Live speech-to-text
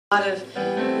A lot of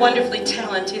wonderfully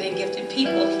talented and gifted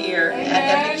people here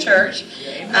at Epic Church.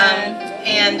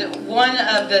 And one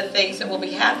of the things that will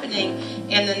be happening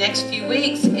in the next few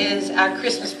weeks is our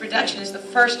Christmas production. It's the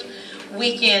first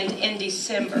weekend in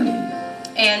December.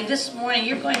 And this morning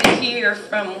you're going to hear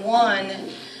from one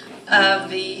of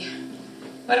the,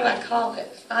 what do I call it?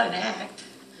 It's not an act.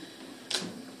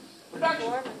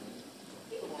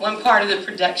 One part of the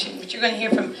production. But you're going to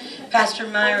hear from Pastor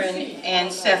Myron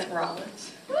and Seth Rollins.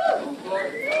 I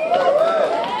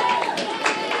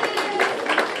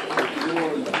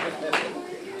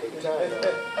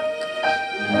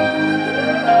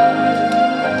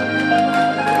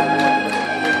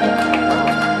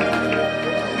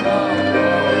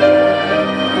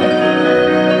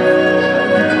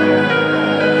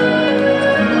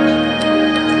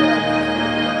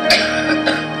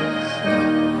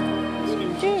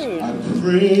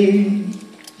pray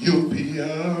you'll be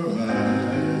alright.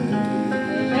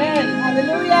 Amen.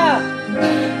 Hallelujah.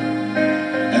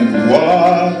 And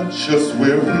watch us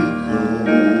where we go,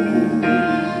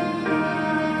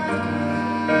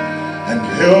 and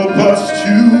help us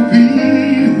to be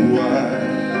wise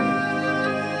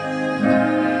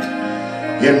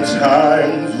in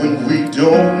times when we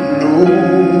don't know.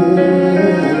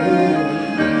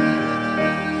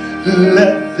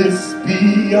 Let this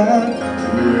be our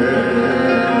prayer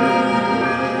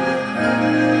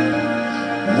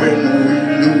when we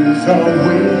lose our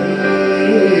way.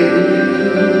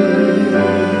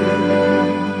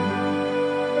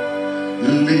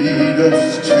 Lead us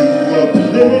to a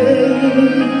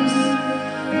place,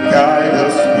 guide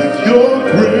us with your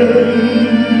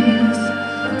grace,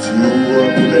 to a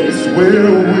place where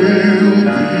we'll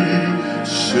be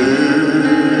saved.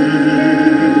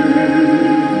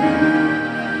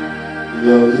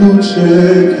 La luce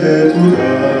che tu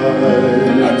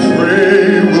dai, I pray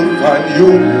we'll find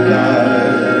your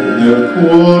light nel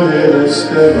cuore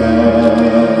resterà,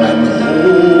 and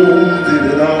hold it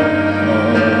in our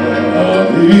heart.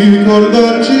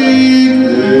 Ricordarci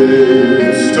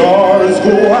che stars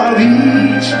go out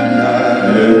each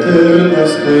night, eterna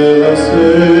stella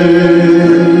sei.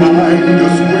 Remind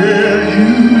us where you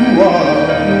are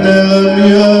nella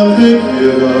mia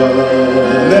preghiera.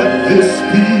 Let this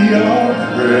be our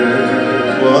prayer.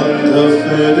 Quanta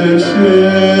fede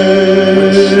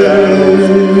c'è, shadows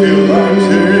fill our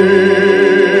day.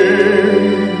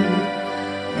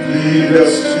 Lead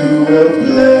us to a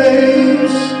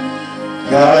place,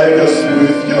 guide us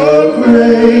with your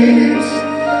grace,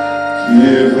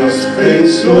 give us faith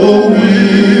so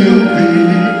we'll be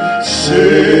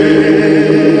saved.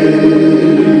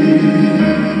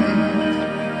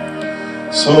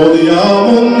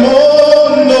 Soliamo un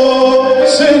mondo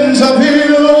senza più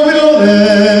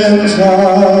violenza,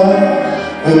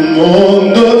 un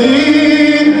mondo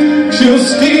di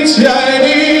giustizia e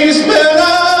di speranza.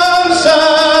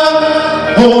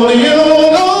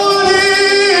 Ognuno lì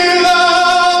la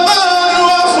mano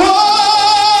a suo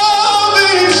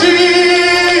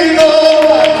vicino,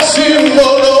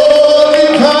 simbolo di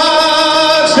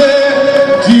pace,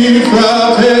 di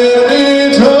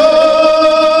fraternità.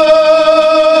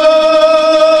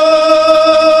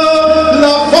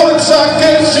 La forza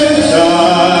che ci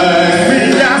dai, we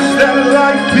ask that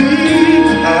life be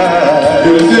high.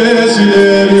 Il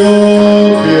desiderio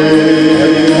che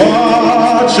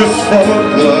watch us from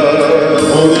above.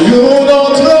 Ognuno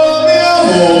trovi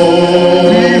amore,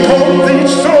 we hope that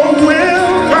so will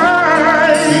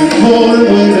find. Il cuore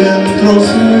dentro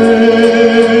sé,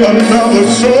 another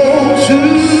soul to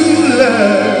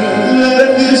love. Let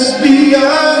this be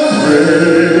our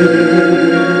prayer.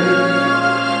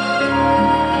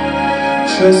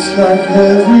 Just like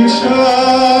every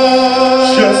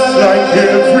child, just like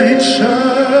every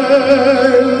child,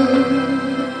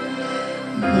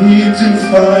 need to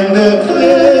find a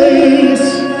place,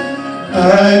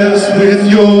 guide us with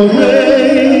your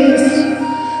grace,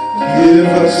 give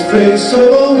us faith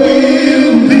so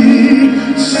we'll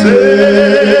be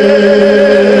saved.